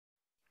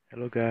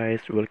Hello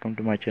guys, welcome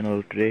to my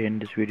channel. Today in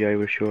this video I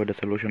will show the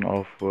solution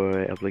of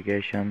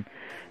application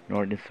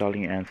not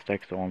installing and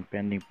stuck on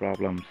pending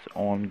problems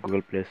on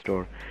Google Play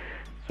Store.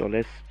 So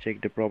let's check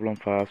the problem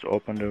first.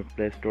 Open the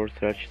Play Store,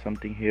 search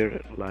something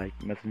here like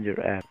Messenger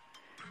app.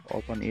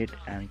 Open it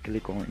and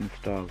click on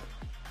install.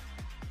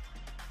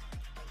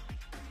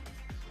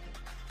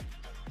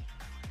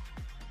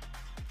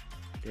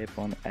 Tap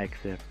on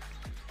accept.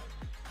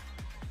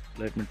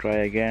 Let me try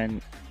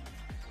again.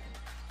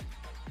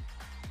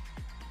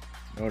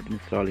 Not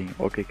installing.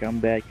 Okay, come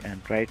back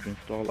and try to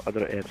install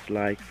other apps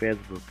like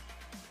Facebook.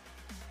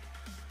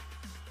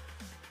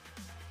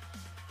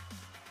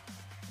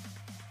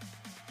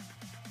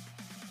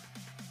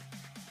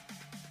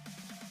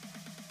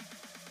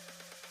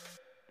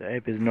 The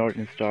app is not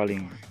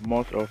installing.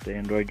 Most of the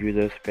Android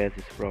users face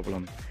this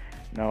problem.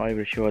 Now I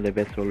will show the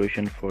best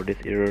solution for this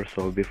error.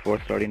 So before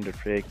starting the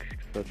trick,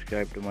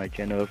 subscribe to my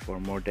channel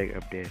for more tech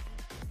updates.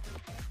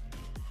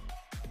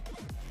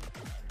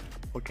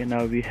 Okay,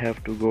 now we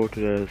have to go to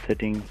the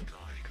settings,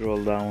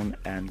 scroll down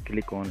and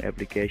click on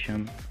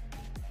application.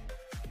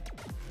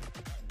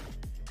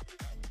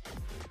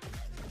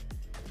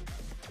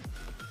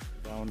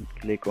 Down,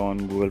 click on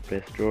Google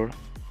Play Store.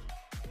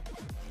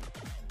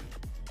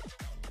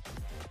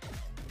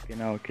 Okay,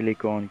 now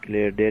click on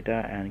clear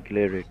data and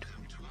clear it.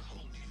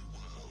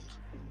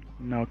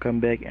 Now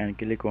come back and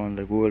click on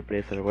the Google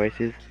Play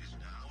services.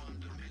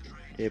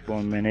 Tap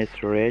on manage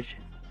storage.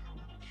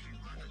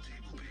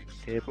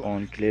 Tap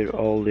on clear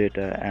all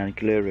data and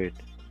clear it.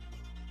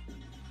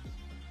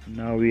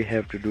 Now we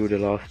have to do the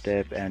last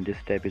step, and this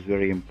step is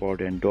very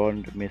important.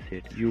 Don't miss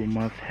it. You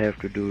must have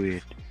to do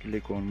it.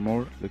 Click on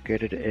more,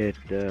 located at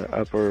the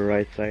upper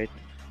right side.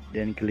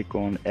 Then click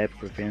on app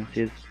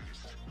preferences.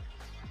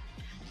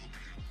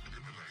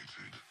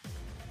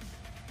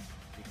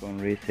 Click on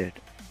reset.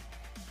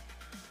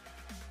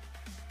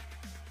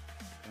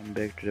 Come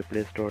back to the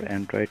Play Store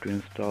and try to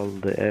install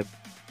the app.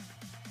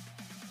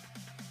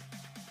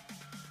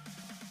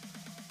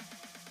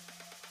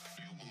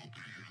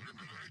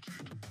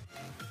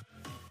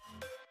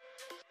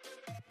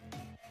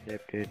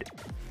 Accept it.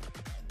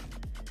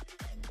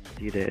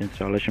 See, the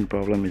installation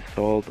problem is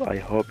solved. I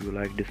hope you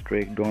like this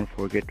trick. Don't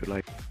forget to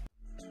like.